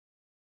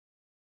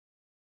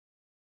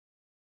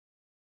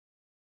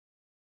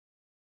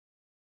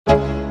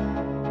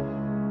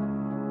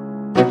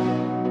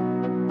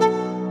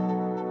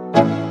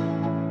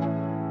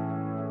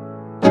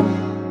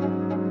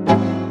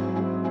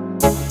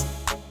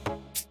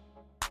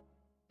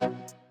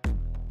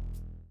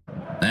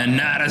And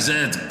that is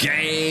it.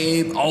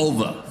 Game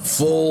over.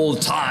 Full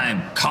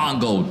time.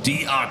 Congo,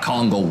 DR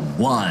Congo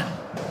won.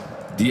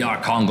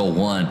 DR Congo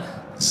won.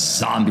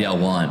 Zambia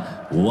won.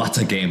 What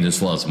a game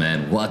this was,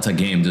 man. What a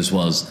game this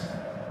was.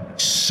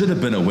 Should have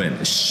been a win.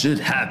 It should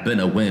have been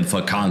a win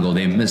for Congo.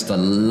 They missed a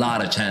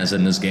lot of chances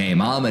in this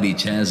game. How many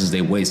chances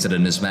they wasted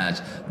in this match,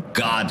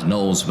 God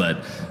knows.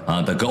 But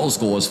the goal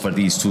scores for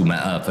this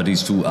match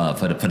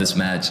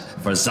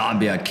for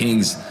Zambia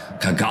Kings,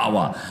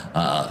 Kangawa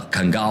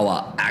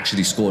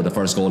actually scored the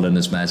first goal in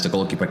this match. The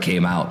goalkeeper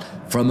came out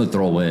from a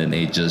throw-in.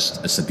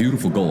 It's a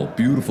beautiful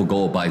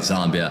goal by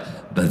Zambia.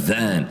 But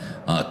then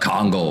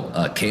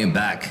Congo came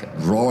back,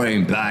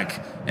 roaring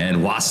back, and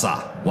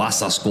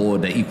Wissa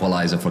scored the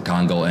equalizer for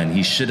Congo, and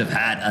he should have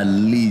had at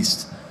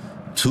least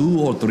 2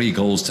 or 3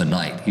 goals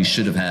tonight. He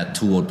should have had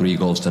 2 or 3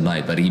 goals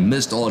tonight, but he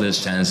missed all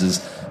his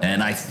chances.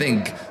 And I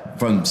think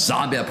from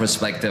Zambia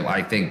perspective,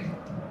 I think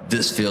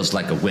this feels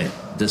like a win.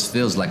 This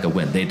feels like a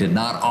win. They did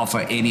not offer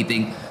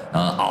anything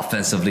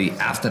offensively.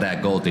 After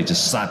that goal, they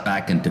just sat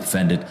back and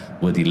defended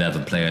with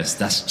 11 players.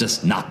 That's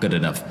just not good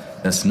enough.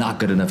 That's not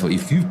good enough.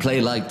 If you play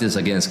like this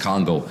against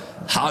Congo,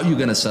 how are you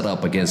going to set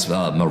up against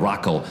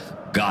Morocco?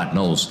 God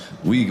knows.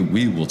 We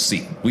will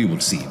see. We will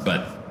see.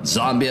 But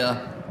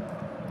Zambia,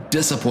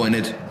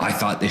 disappointed. I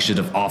thought they should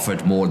have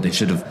offered more. They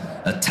should have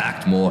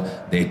attacked more.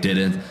 They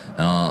didn't.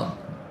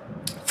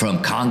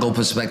 From Congo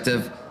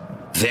perspective,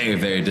 very,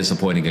 very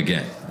disappointing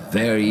again.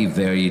 Very,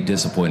 very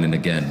disappointing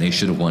again. They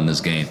should have won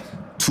this game.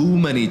 Too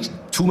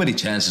many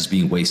chances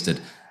being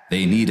wasted.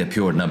 They need a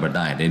pure number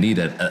 9. They need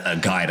a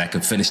guy that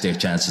can finish their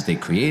chances.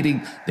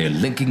 They're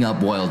linking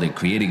up well. They're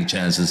creating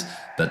chances,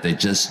 but they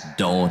just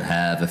don't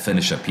have a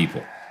finisher,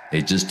 people.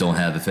 They just don't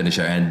have a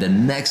finisher. And the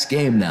next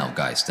game now,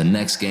 guys, the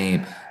next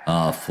game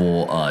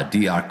for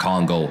DR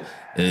Congo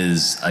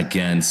is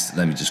against,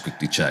 let me just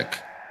quickly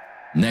check.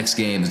 Next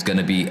game is going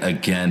to be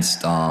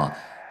against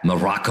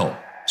Morocco.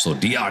 So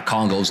DR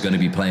Congo is going to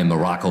be playing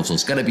Morocco, so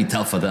it's going to be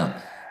tough for them.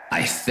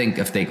 I think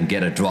if they can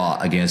get a draw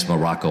against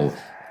Morocco,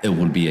 it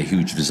will be a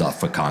huge result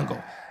for Congo.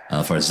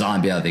 For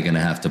Zambia, they're going to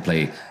have to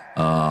play,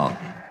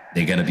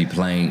 they're going to be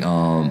playing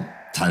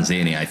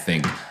Tanzania, I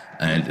think.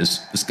 And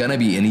it's going to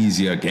be an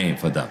easier game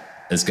for them.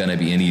 It's going to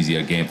be an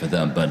easier game for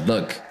them. But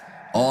look,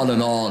 all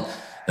in all,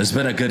 it's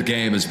been a good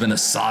game. It's been a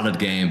solid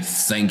game.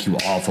 Thank you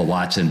all for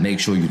watching. Make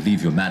sure you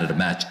leave your man of the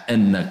match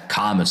in the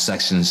comment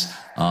sections.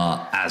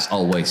 As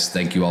always,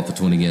 thank you all for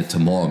tuning in.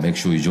 Tomorrow, make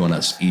sure you join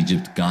us.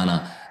 Egypt,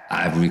 Ghana,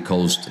 Ivory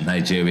Coast,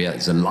 Nigeria.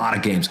 There's a lot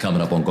of games coming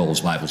up on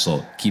Goals Bible,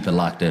 so keep it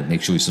locked in.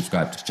 Make sure you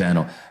subscribe to the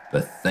channel.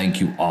 But thank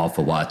you all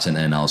for watching,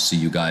 and I'll see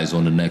you guys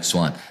on the next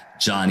one.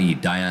 Johnny,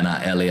 Diana,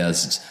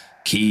 Elias,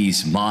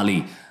 Keys,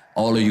 Molly,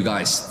 all of you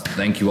guys,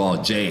 thank you all.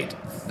 Jade,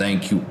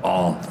 thank you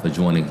all for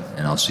joining,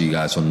 and I'll see you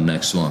guys on the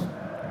next one.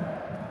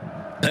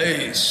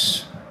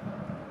 Peace.